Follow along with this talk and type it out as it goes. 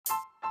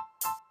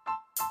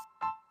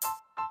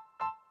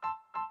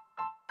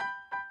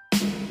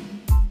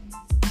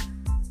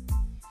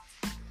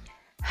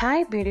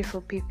Hi,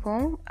 beautiful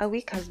people. A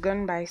week has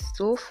gone by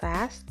so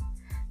fast,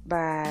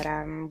 but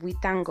we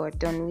thank God,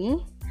 don't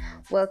we?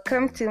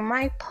 Welcome to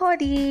my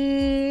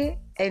poddy.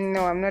 And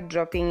no, I'm not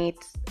dropping it.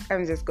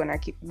 I'm just gonna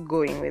keep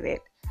going with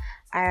it.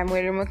 I am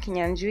Werimo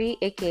Kinyanjui,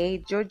 aka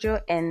Jojo,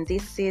 and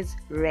this is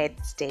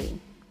Red Stain,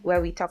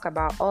 where we talk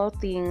about all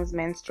things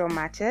menstrual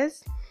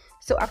matters.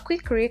 So, a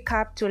quick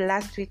recap to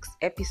last week's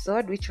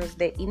episode, which was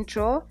the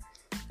intro.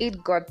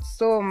 It got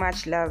so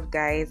much love,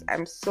 guys.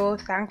 I'm so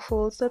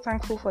thankful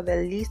for the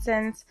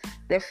listens,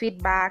 the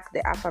feedback,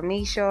 the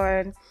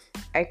affirmation.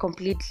 I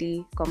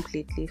completely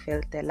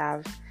felt the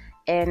love,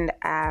 and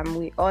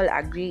we all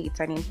agree it's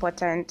an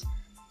important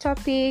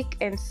topic.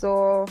 And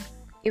so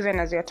even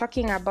as we're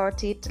talking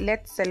about it,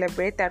 let's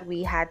celebrate that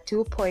we had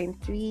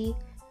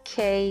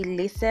 2.3k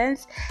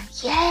listens.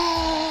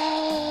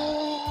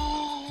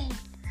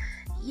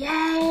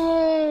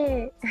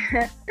 Yay!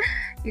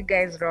 You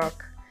guys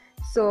rock.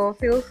 So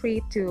feel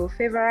free to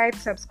favorite,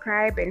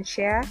 subscribe, and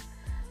share.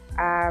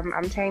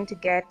 I'm trying to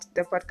get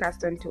the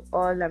podcast onto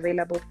all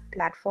available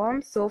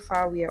platforms. So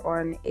far, we are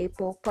on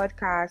Apple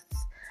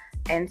Podcasts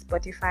and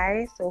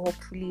Spotify. So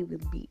hopefully, we'll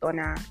be on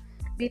a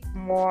bit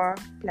more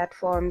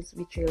platforms,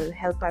 which will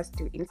help us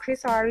to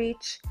increase our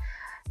reach.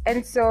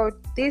 And so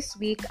this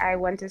week, I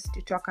want us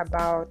to talk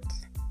about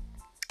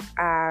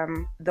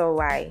the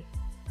why.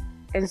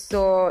 And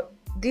so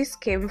this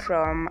came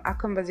from a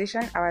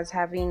conversation I was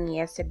having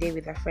yesterday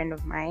with a friend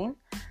of mine.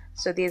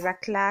 So there's a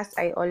class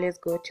I always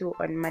go to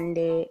on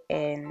Monday,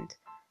 and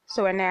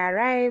so when I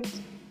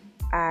arrived,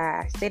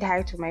 I said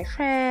hi to my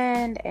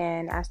friend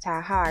and asked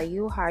her, how are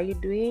you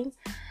doing?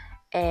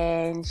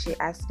 And she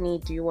asked me,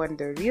 do you want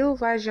the real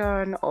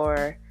version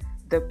or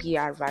the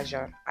PR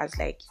version? I was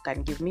like, you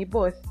can give me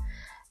both.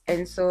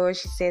 And so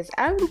she says,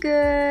 I'm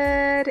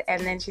good.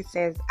 And then she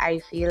says, I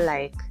feel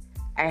like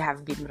I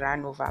have been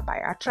run over by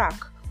a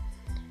truck.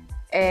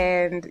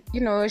 And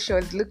she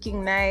was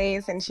looking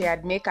nice and she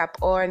had makeup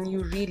on.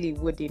 You really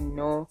wouldn't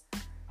know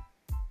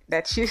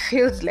that she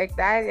feels like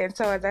that. And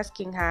so I was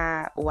asking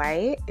her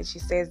why, and she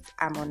says,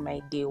 I'm on my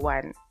day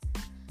one.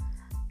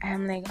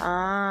 I'm like,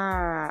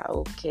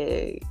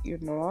 okay,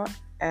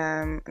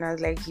 and I was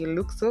like, you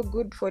look so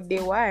good for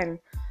day one.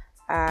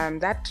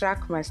 That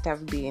truck must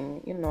have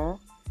been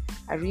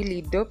a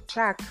really dope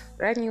truck,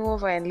 ran you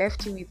over and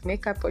left you with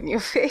makeup on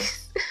your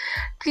face.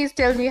 Please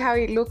tell me how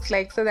it looks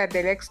like, so that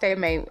the next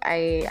time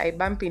I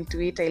bump into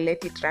it, I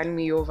let it run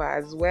me over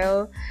as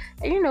well.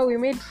 And we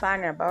made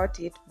fun about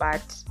it,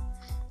 but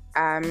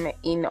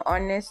in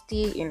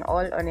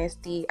all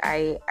honesty,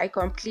 I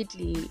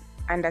completely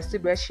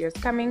understood where she was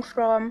coming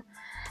from.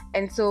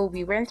 And so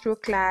we went through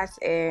class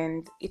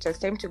and it was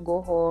time to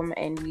go home,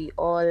 and we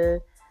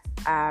all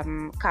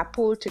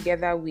carpool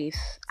together with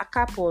a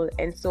couple.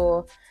 And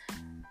so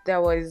there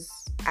was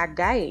a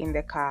guy in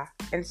the car,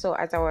 and so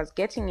as I was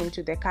getting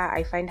into the car,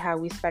 I find her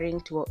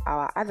whispering to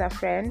our other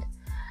friend,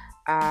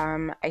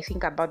 I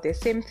think about the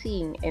same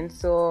thing. And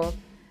so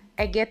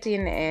I get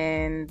in,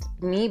 and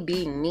me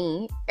being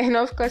me, and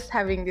of course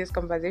having this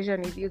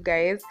conversation with you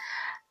guys,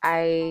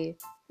 I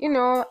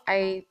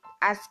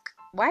ask,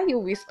 why are you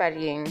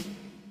whispering?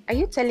 Are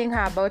you telling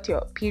her about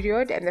your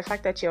period and the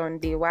fact that you're on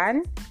day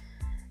one?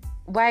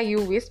 Why are you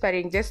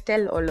whispering? Just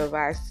tell all of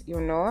us,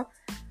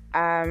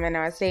 And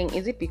I was saying,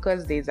 is it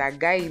because there's a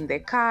guy in the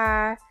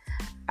car?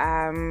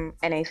 And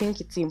I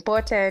think it's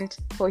important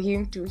for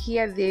him to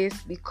hear this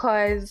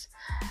because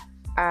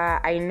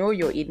I know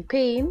you're in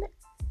pain.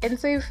 And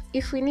so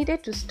if we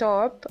needed to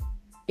stop,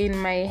 in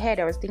my head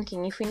I was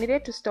thinking, if we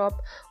needed to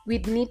stop,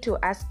 we'd need to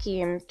ask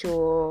him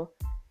to,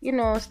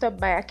 stop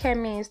by a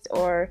chemist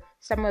or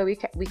somewhere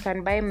we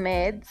can buy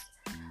meds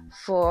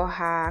for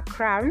her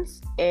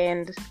cramps.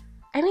 And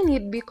I mean,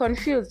 he'd be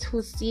confused.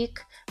 Who's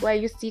sick? Why are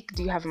you sick?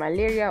 Do you have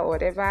malaria or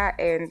whatever?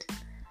 And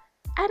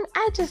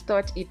I just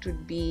thought it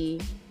would be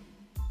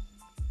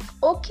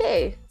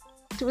okay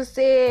to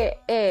say,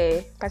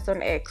 hey,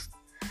 person X,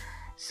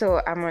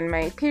 so I'm on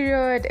my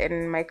period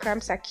and my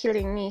cramps are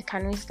killing me.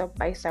 Can we stop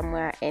by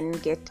somewhere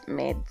and get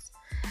meds?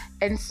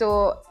 And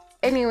so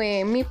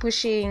anyway, me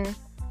pushing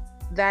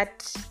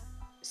that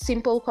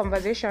simple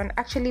conversation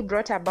actually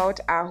brought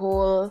about a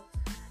whole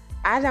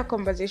other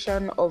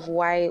conversation of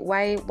why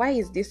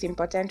is this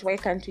important? Why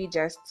can't we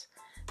just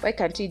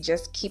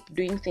keep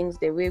doing things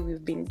the way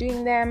we've been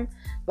doing them?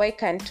 Why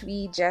can't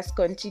we just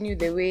continue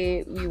the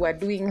way we were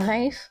doing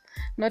life,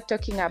 not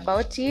talking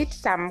about it?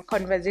 Some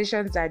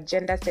conversations are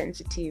gender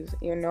sensitive,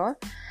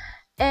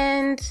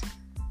 and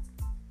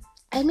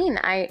I mean,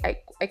 I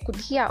could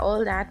hear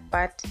all that,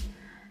 but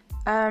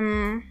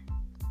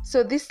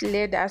so this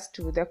led us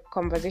to the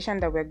conversation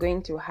that we're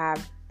going to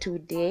have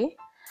today.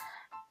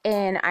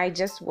 And I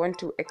just want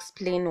to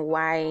explain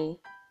why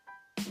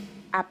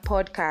a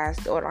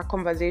podcast or a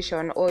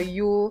conversation, or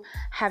you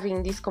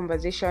having this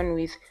conversation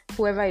with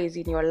whoever is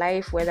in your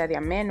life, whether they're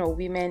men or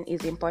women,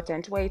 is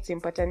important. Why it's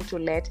important to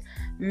let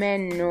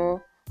men know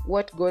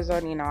what goes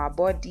on in our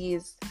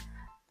bodies.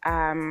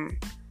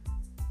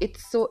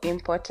 It's so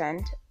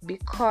important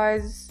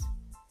because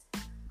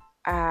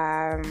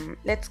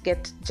let's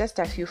get just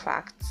a few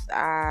facts.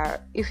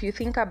 If you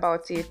think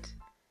about it,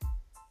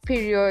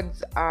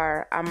 periods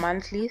are a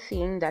monthly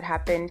thing that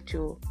happen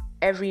to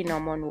every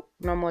normal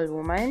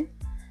woman,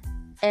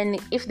 and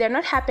if they're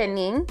not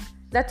happening,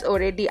 that's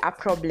already a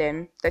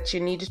problem that you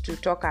need to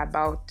talk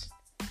about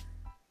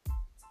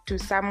to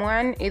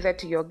someone, either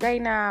to your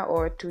gyna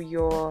or to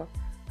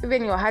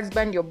even your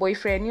husband, your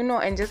boyfriend,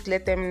 and just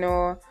let them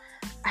know,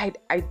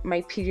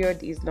 my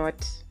period is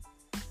not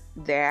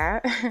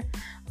there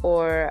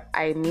or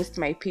I missed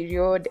my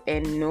period,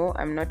 and no,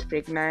 I'm not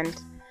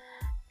pregnant.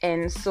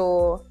 And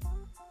so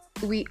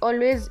we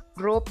always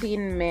rope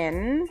in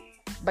men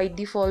by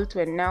default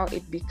when now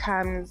it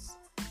becomes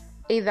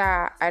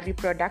either a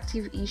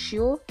reproductive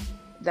issue,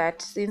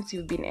 that since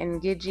you've been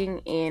engaging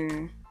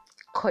in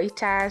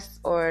coitus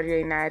or you're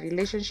in a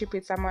relationship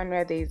with someone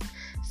where there's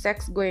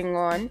sex going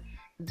on,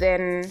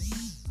 then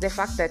the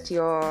fact that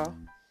you're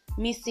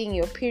missing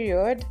your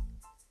period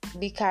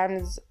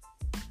becomes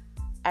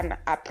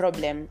a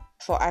problem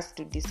for us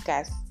to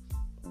discuss.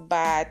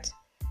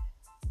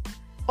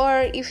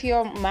 Or if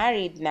you're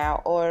married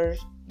now, or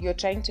you're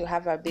trying to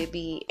have a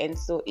baby, and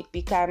so it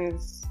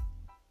becomes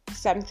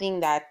something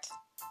that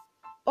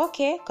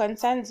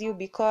concerns you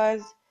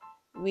because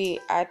we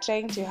are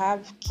trying to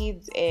have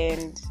kids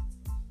and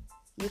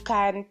you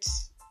can't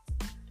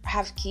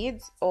have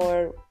kids,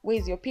 or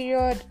where's your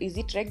period, is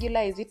it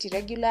regular, is it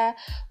irregular,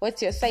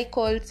 what's your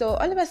cycle? So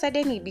all of a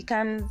sudden he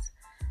becomes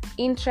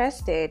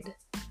interested,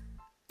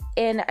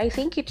 and I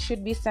think it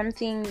should be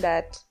something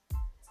that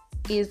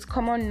is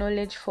common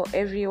knowledge for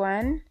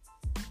everyone.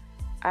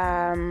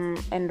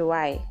 And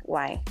why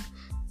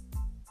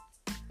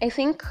I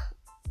think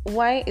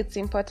why it's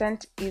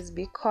important is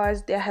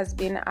because there has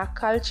been a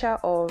culture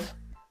of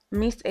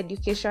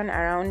miseducation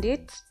around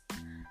it,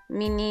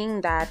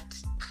 meaning that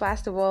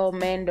first of all,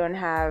 men don't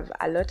have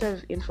a lot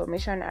of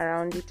information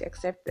around it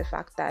except the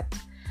fact that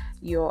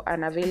you're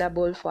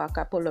unavailable for a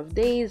couple of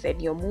days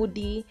and you're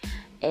moody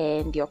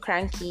and you're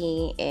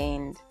cranky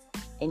and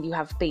you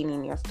have pain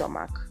in your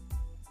stomach.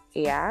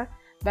 Yeah,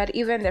 but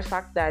even the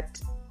fact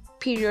that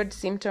period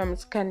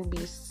symptoms can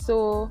be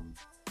so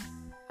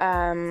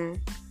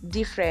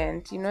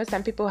different.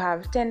 Some people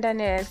have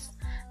tenderness,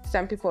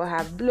 some people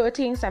have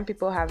bloating, some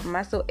people have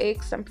muscle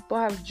aches, some people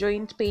have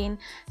joint pain,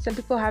 some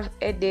people have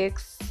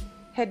headaches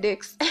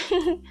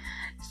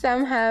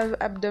some have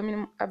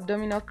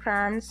abdominal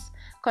cramps,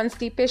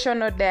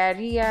 constipation or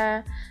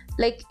diarrhea.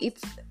 Like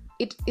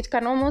it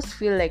can almost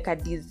feel like a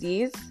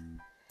disease.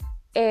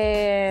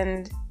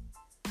 And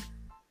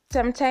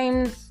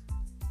sometimes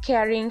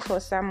caring for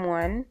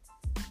someone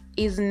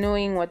is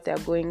knowing what they're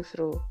going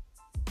through,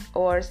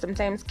 or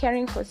sometimes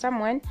caring for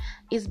someone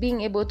is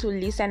being able to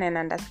listen and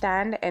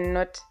understand and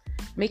not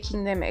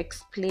making them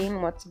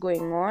explain what's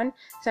going on.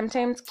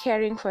 Sometimes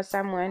caring for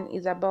someone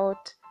is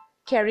about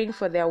caring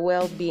for their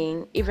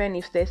well-being, even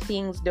if the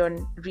things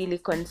don't really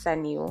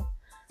concern you,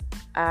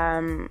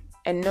 and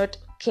not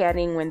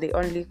caring when they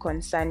only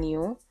concern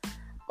you,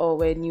 or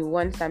when you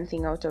want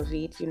something out of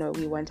it.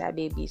 We want a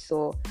baby,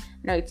 so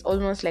now it's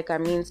almost like a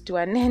means to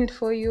an end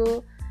for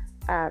you,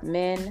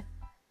 men.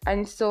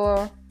 And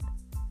so,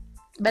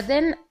 but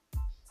then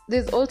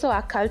there's also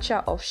a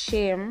culture of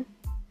shame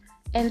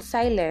and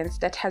silence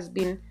that has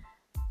been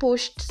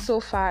pushed so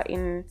far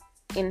in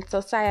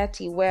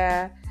society,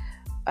 where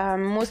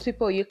most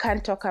people, you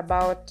can't talk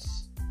about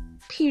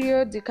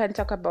periods, you can't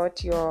talk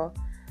about your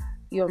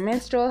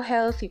menstrual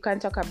health, you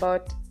can't talk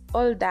about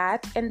all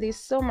that, and there's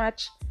so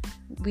much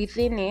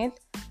within it.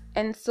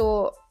 And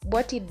so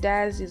what it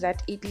does is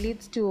that it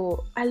leads to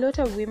a lot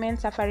of women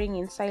suffering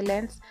in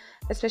silence,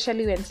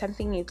 especially when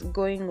something is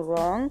going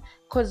wrong,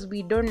 because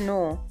we don't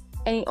know.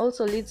 And it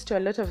also leads to a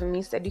lot of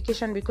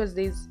miseducation, because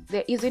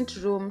there isn't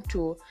room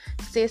to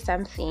say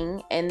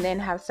something and then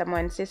have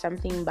someone say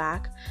something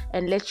back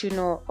and let you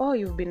know, oh,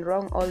 you've been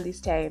wrong all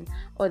this time,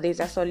 or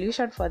there's a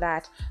solution for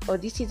that, or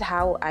this is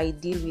how I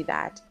deal with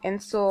that.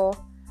 And so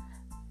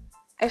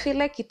I feel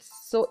like it's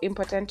so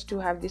important to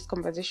have this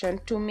conversation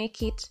to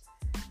make it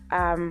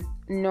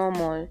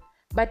normal.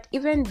 But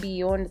even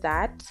beyond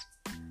that,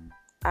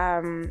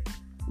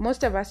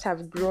 most of us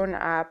have grown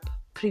up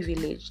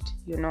privileged.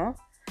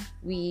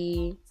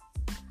 We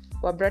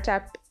were brought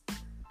up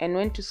and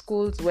went to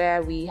schools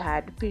where we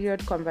had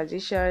period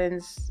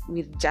conversations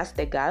with just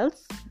the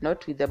girls,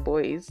 not with the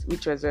boys,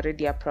 which was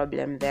already a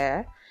problem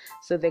there.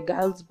 So the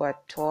girls were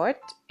taught,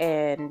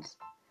 and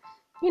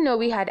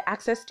we had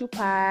access to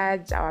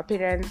pads. Our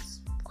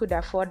parents could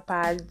afford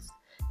pads.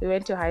 We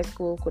went to high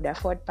school, could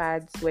afford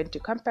pads. Went to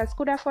campus,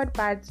 could afford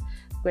pads.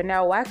 We're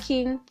now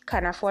working,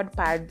 can afford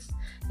pads.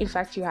 In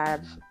fact, you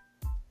have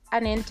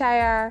an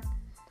entire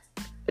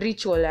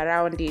ritual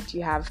around it.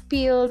 You have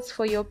pills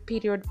for your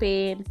period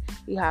pain.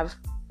 You have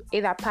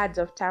either pads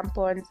or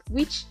tampons,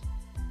 which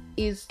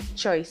is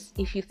choice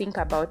if you think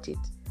about it.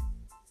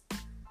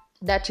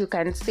 That you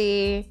can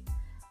say,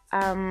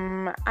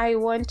 I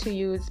want to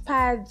use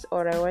pads,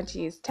 or I want to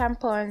use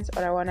tampons,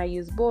 or I want to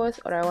use both,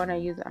 or I want to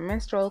use a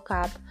menstrual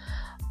cup,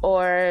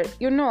 or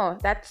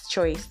that's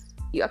choice.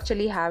 you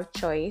actually have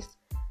choice,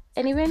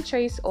 and even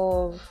choice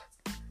of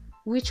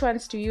which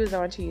ones to use. I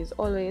want to use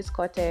Always,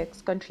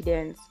 Cortex,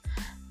 Confidence.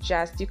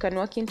 Just you can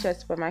walk into a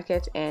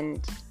supermarket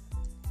and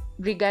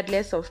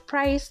regardless of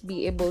price,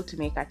 be able to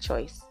make a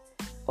choice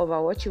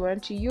over what you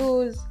want to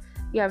use.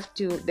 You have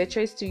the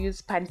choice to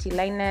use panty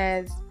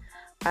liners.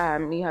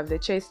 You have the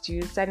choice to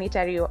use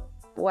sanitary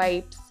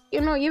wipes.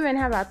 You even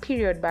have a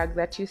period bag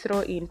that you throw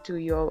into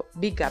your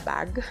bigger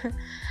bag.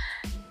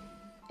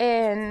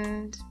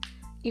 And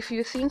if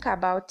you think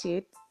about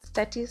it,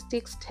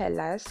 statistics tell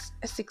us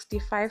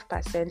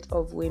 65%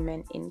 of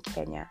women in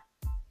Kenya,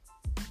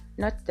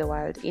 not the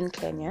world, in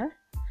Kenya,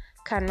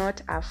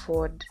 cannot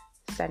afford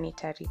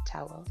sanitary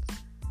towels.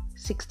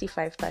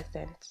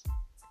 65%.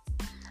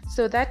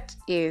 So that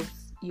is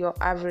your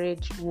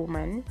average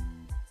woman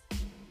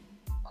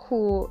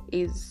who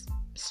is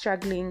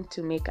struggling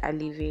to make a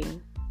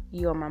living.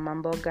 Your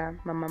Mama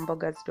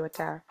Mboga's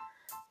daughter,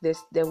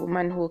 the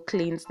woman who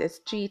cleans the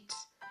street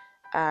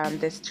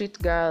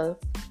girl,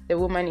 the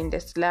woman in the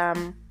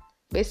slum.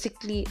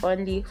 Basically,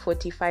 only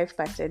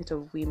 45%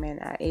 of women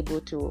are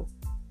able to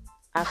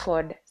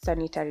afford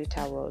sanitary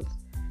towels.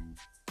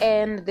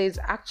 And there's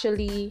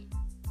actually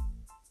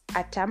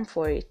a term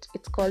for it.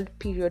 It's called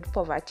period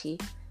poverty,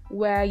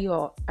 where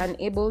you're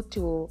unable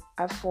to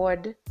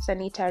afford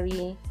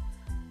sanitary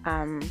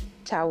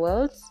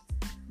towels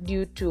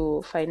due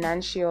to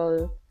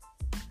financial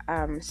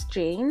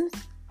strains.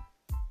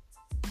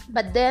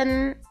 But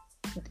then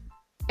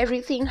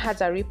everything has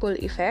a ripple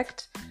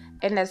effect,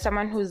 and as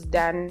someone who's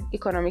done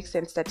economics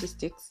and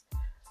statistics,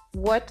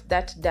 what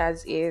that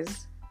does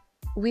is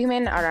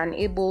women are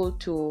unable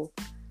to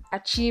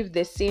achieve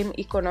the same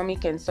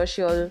economic and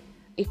social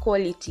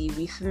equality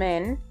with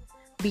men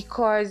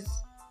because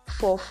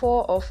for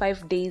 4 or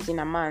 5 days in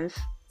a month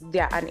they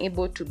are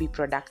unable to be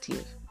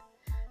productive.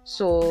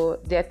 So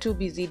they're too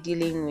busy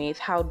dealing with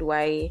how do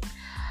I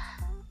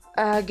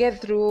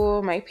get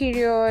through my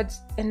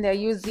periods, and they're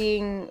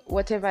using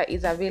whatever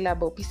is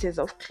available, pieces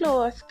of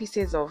cloth,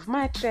 pieces of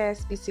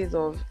mattress, pieces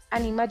of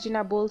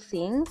unimaginable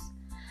things.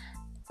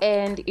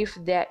 And if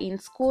they're in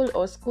school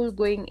or school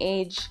going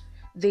age,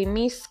 they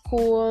miss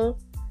school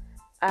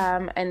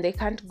and they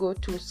can't go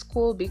to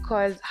school,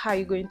 because how are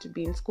you going to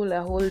be in school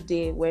a whole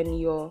day when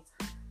you're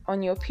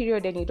on your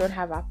period and you don't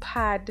have a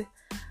pad?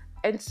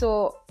 And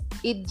so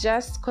it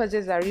just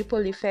causes a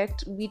ripple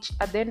effect, which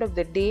at the end of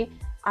the day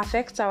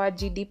affects our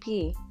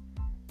GDP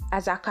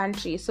as a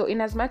country. So in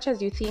as much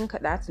as you think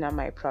that's not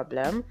my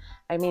problem,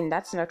 I mean,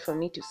 that's not for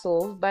me to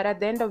solve, but at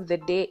the end of the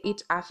day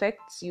it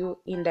affects you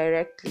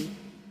indirectly.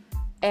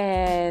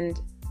 And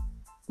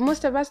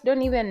most of us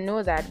don't even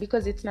know that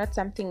because it's not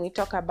something we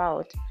talk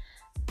about.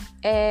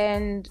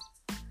 And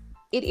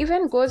it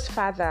even goes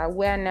further,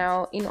 where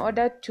now in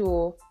order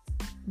to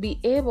be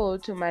able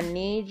to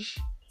manage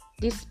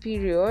this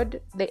period,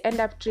 they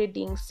end up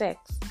trading sex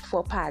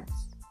for pads.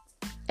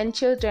 And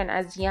children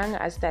as young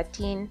as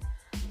 13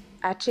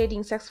 are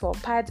trading sex for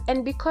pads.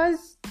 And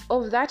because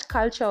of that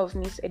culture of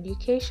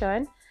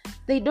miseducation,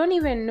 they don't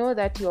even know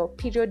that your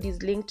period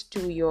is linked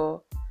to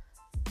your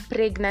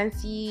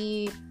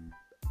pregnancy.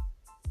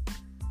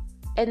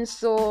 And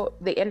so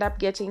they end up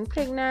getting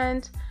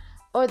pregnant,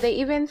 or they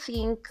even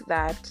think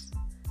that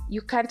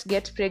you can't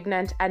get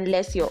pregnant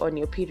unless you're on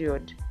your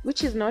period,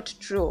 which is not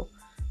true.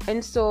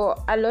 And so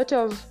a lot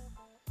of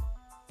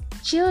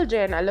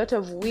children, a lot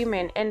of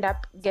women end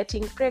up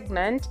getting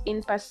pregnant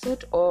in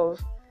pursuit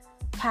of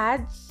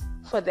pads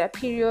for their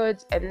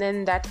periods, and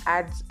then that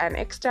adds an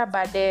extra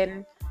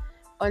burden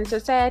on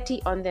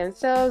society, on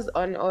themselves,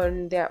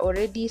 on their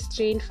already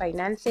strained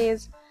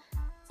finances.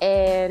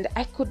 And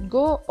I could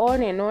go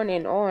on and on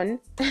and on.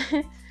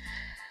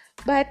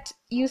 But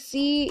you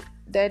see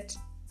that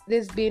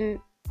there's been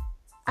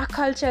a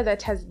culture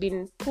that has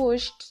been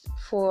pushed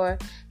for,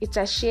 it's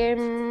a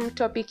shame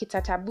topic, it's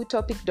a taboo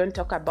topic, don't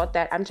talk about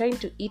that. I'm trying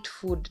to eat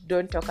food,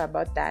 don't talk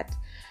about that.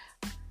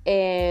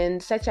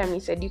 And such a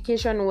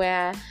miseducation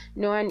where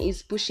no one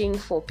is pushing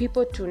for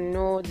people to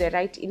know the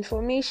right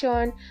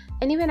information,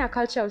 and even a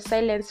culture of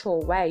silence for,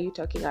 why are you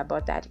talking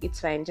about that? It's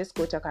fine, just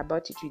go talk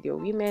about it with your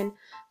women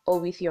or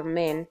with your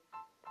men.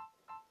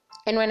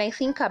 And when I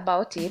think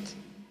about it,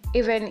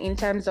 even in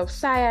terms of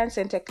science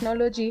and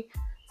technology,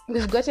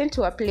 we've gotten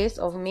to a place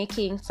of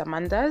making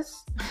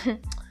Samanthas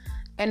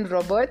and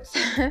robots,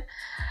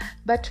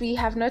 but we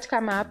have not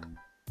come up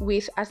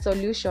with a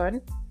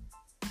solution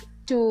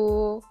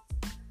to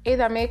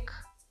either make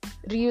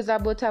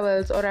reusable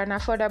towels or an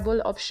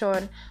affordable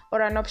option,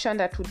 or an option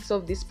that would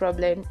solve this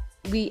problem.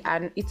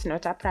 It's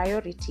not a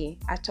priority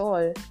at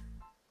all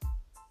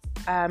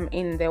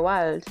in the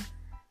world.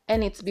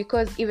 And it's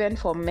because even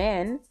for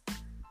men,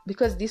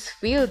 because these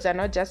fields are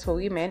not just for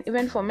women,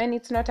 even for men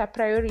it's not a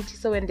priority.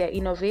 So when they're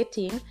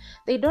innovating,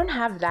 they don't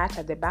have that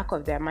at the back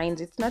of their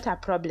minds. It's not a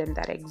problem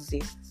that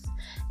exists.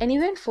 And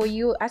even for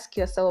you, ask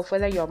yourself,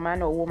 whether you're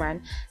man or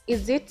woman,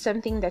 is it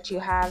something that you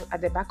have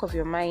at the back of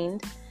your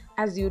mind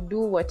as you do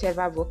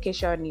whatever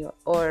vocation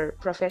or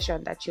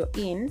profession that you're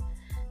in,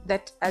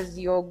 that as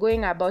you're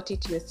going about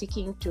it, you're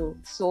seeking to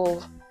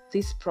solve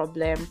this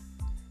problem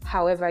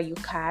however you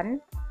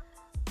can,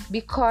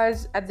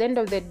 because at the end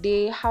of the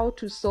day, how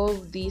to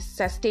solve this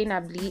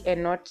sustainably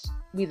and not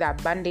with a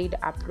band-aid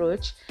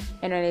approach.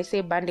 And when I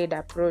say band-aid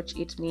approach,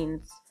 it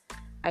means,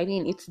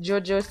 it's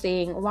Jojo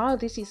saying, wow,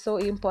 this is so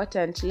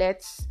important,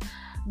 let's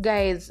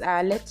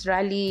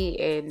rally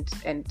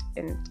and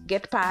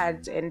get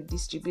pads and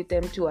distribute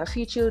them to a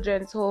few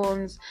children's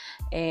homes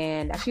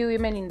and a few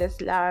women in the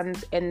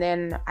slums, and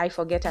then I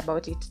forget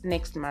about it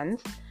next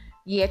month,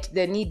 yet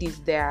the need is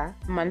there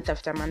month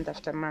after month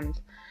after month.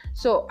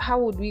 So how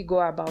would we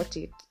go about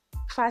it?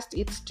 First,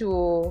 it's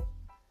to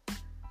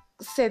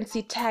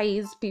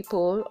sensitize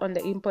people on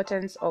the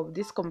importance of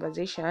this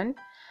conversation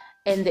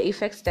and the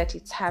effects that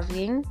it's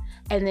having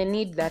and the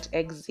need that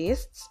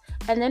exists,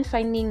 and then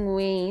finding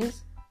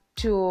ways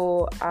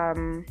to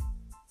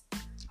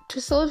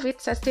solve it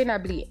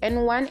sustainably.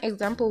 And one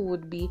example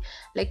would be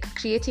like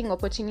creating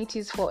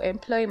opportunities for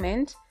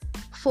employment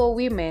for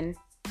women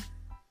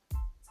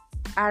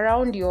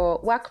around your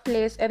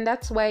workplace. And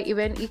that's why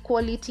even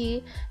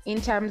equality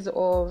in terms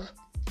of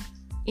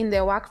in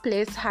the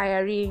workplace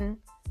hiring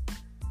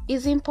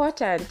is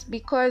important,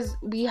 because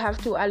we have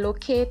to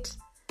allocate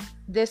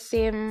the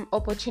same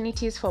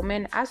opportunities for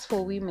men as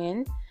for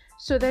women,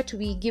 so that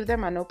we give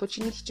them an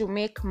opportunity to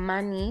make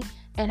money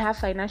and have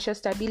financial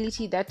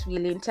stability that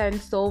will in turn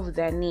solve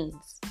their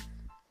needs.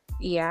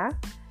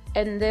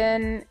 And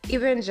then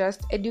even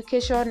just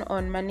education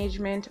on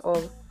management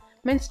of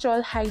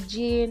menstrual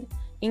hygiene,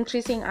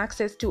 increasing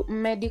access to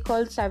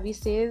medical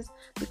services,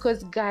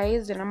 because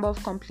guys, the number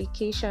of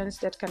complications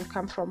that can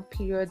come from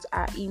periods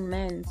are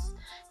immense,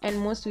 and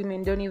most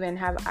women don't even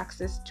have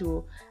access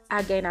to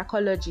a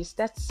gynecologist.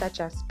 That's such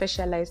a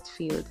specialized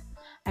field.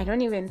 I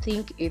don't even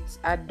think it's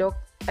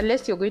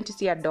unless you're going to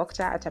see a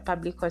doctor at a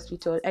public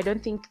hospital, I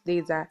don't think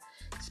there's a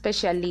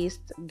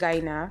specialist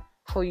gyna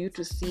for you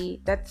to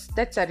see. That's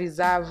a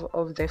reserve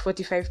of the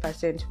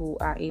 45% who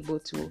are able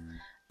to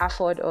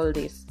afford all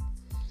this.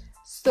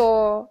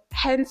 So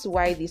hence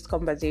why this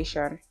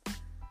conversation.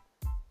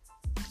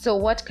 So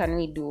what can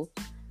we do?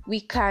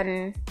 We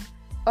can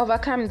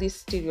overcome these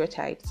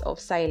stereotypes of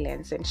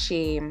silence and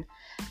shame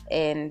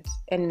and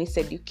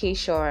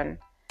miseducation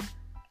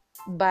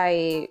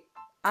by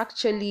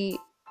actually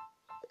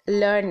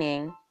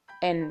learning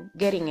and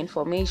getting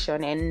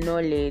information and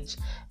knowledge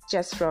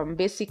just from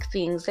basic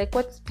things like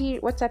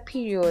what's a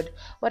period,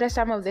 what are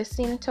some of the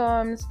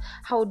symptoms,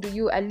 how do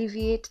you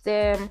alleviate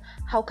them,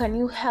 how can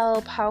you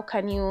help, how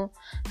can you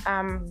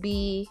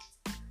be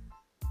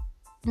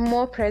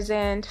more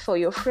present for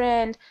your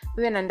friend,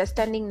 even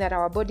understanding that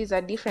our bodies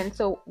are different.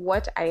 So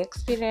what I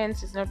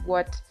experience is not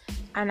what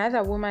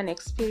another woman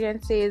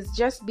experiences.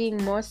 Just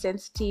being more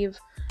sensitive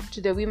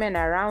to the women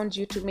around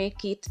you to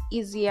make it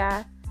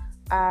easier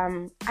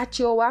at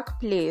your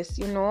workplace.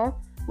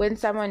 When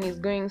someone is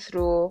going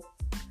through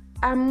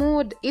a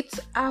mood, it's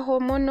a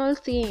hormonal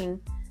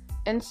thing,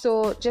 and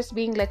so just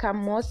being like a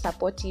more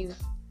supportive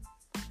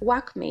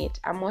workmate,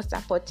 a more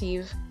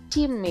supportive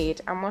teammate,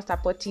 a more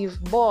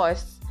supportive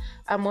boss,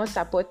 a more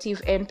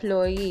supportive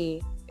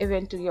employee,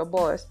 even to your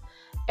boss.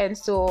 And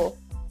so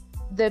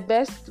the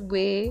best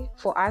way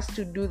for us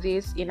to do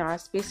this in our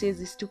spaces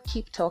is to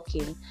keep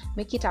talking,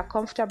 make it a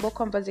comfortable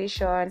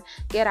conversation,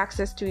 get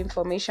access to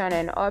information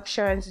and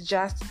options.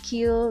 Just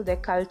kill the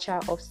culture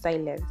of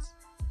silence.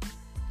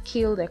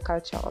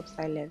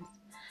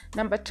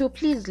 Number 2,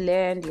 please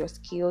lend your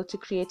skill to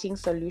creating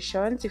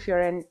solutions. If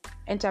you're an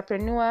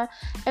entrepreneur,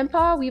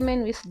 empower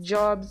women with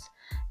jobs,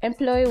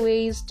 employ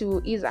ways to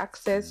ease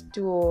access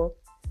to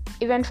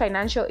even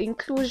financial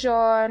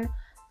inclusion,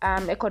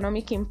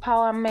 economic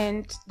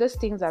empowerment. Those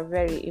things are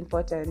very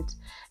important.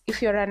 If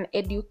you're an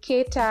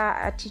educator,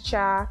 a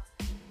teacher,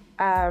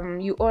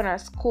 you own a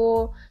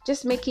school,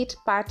 just make it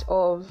part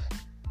of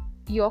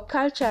your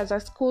culture as a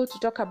school to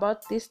talk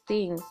about these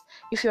things.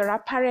 If you're a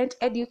parent,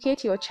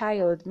 educate your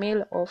child,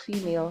 male or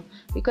female,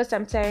 because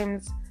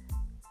sometimes,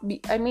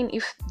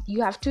 if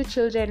you have 2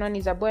 children, one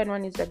is a boy and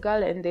one is a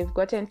girl, and they've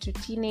gotten to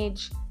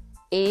teenage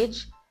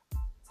age,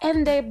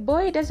 and the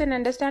boy doesn't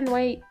understand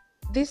why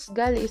this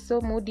girl is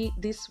so moody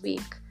this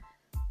week,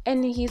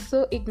 and he's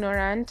so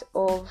ignorant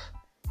of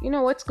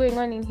what's going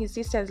on in his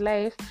sister's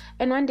life,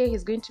 and one day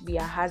he's going to be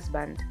a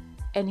husband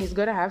and he's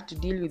gonna have to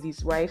deal with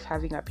his wife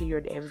having a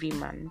period every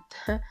month.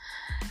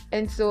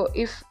 And so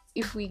if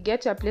we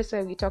get to a place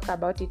where we talk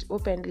about it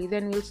openly,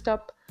 then we'll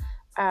stop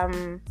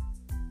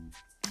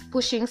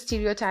pushing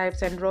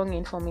stereotypes and wrong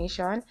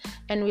information,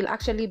 and we'll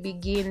actually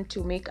begin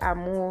to make a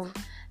move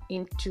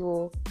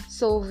into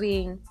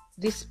solving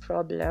this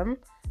problem.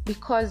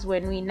 Because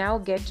when we now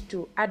get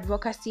to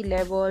advocacy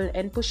level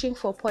and pushing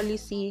for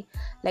policy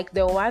like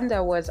the one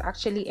that was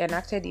actually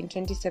enacted in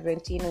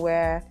 2017,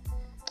 where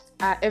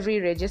every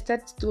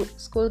registered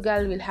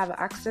schoolgirl will have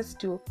access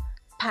to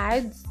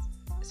pads,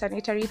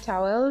 sanitary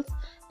towels,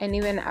 and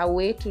even a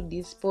way to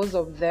dispose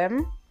of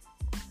them,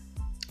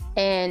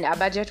 and a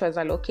budget was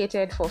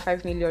allocated for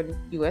 $5 million,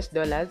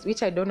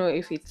 which I don't know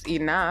if it's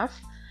enough,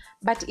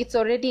 but it's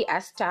already a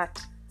start.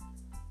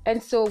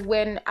 And so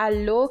when a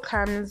law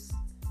comes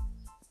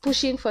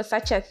pushing for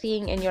such a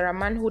thing and you're a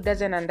man who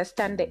doesn't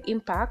understand the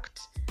impact,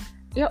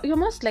 you're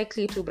most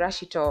likely to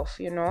brush it off,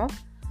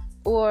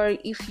 Or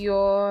if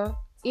you're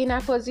in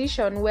a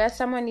position where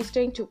someone is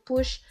trying to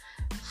push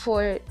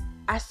for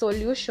a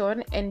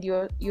solution and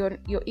you're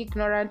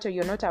ignorant, or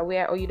you're not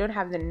aware, or you don't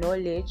have the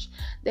knowledge,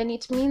 then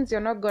it means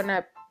you're not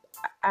gonna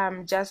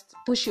just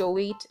push your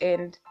weight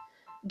and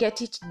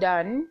get it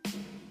done.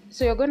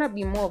 So you're gonna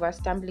be more of a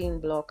stumbling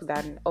block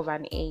than of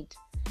an aid.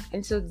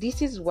 And so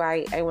this is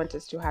why I want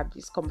us to have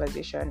this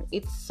conversation.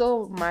 It's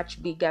so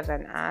much bigger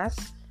than us.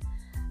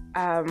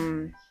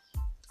 And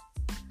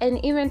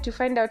even to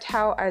find out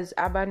how, as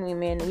urban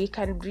women, we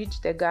can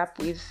bridge the gap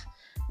with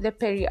the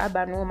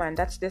peri-urban woman,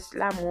 that's the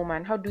slum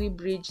woman. How do we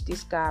bridge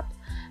this gap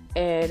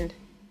and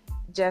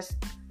just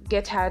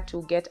get her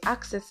to get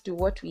access to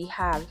what we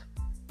have,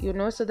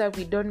 so that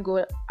we don't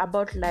go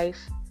about life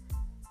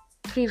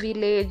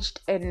privileged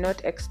and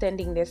not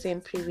extending the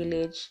same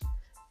privilege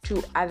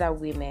to other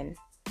women.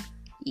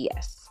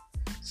 Yes.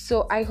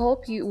 So I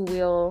hope you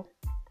will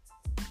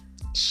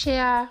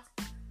share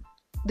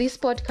this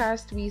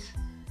podcast with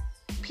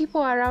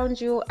people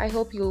around you. I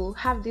hope you'll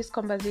have these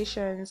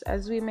conversations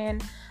as women.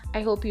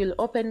 I hope you'll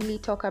openly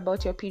talk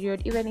about your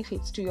period, even if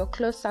it's to your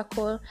close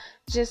circle.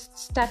 Just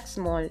start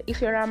small.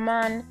 If you're a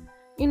man,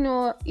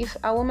 if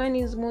a woman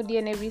is moody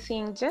and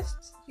everything,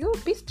 just you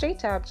be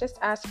straight up. Just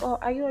ask, oh,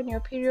 are you on your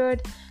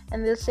period?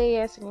 And they'll say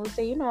yes, and you'll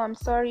say, I'm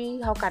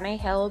sorry, how can I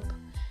help?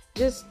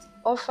 Just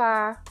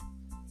offer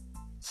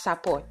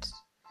support.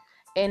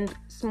 And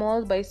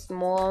small by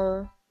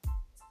small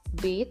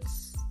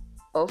bits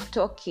of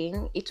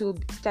talking, it will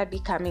start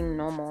becoming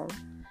normal.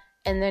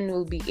 And then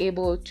we'll be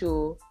able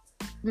to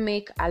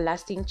make a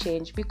lasting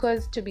change,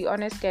 because to be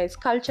honest, guys,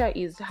 culture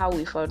is how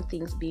we found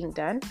things being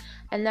done,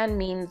 and that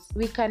means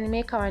we can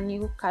make our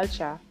new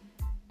culture.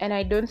 And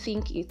I don't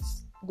think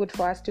it's good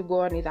for us to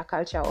go on with a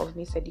culture of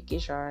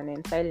miseducation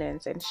and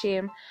silence and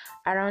shame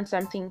around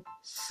something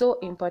so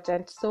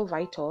important, so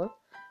vital,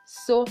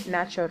 so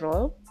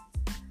natural.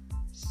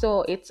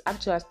 So it's up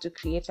to us to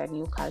create a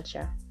new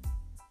culture,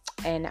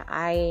 and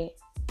I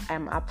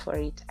am up for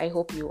it. I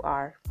hope you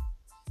are.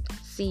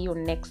 See you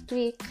next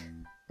week.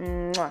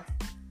 Mwah.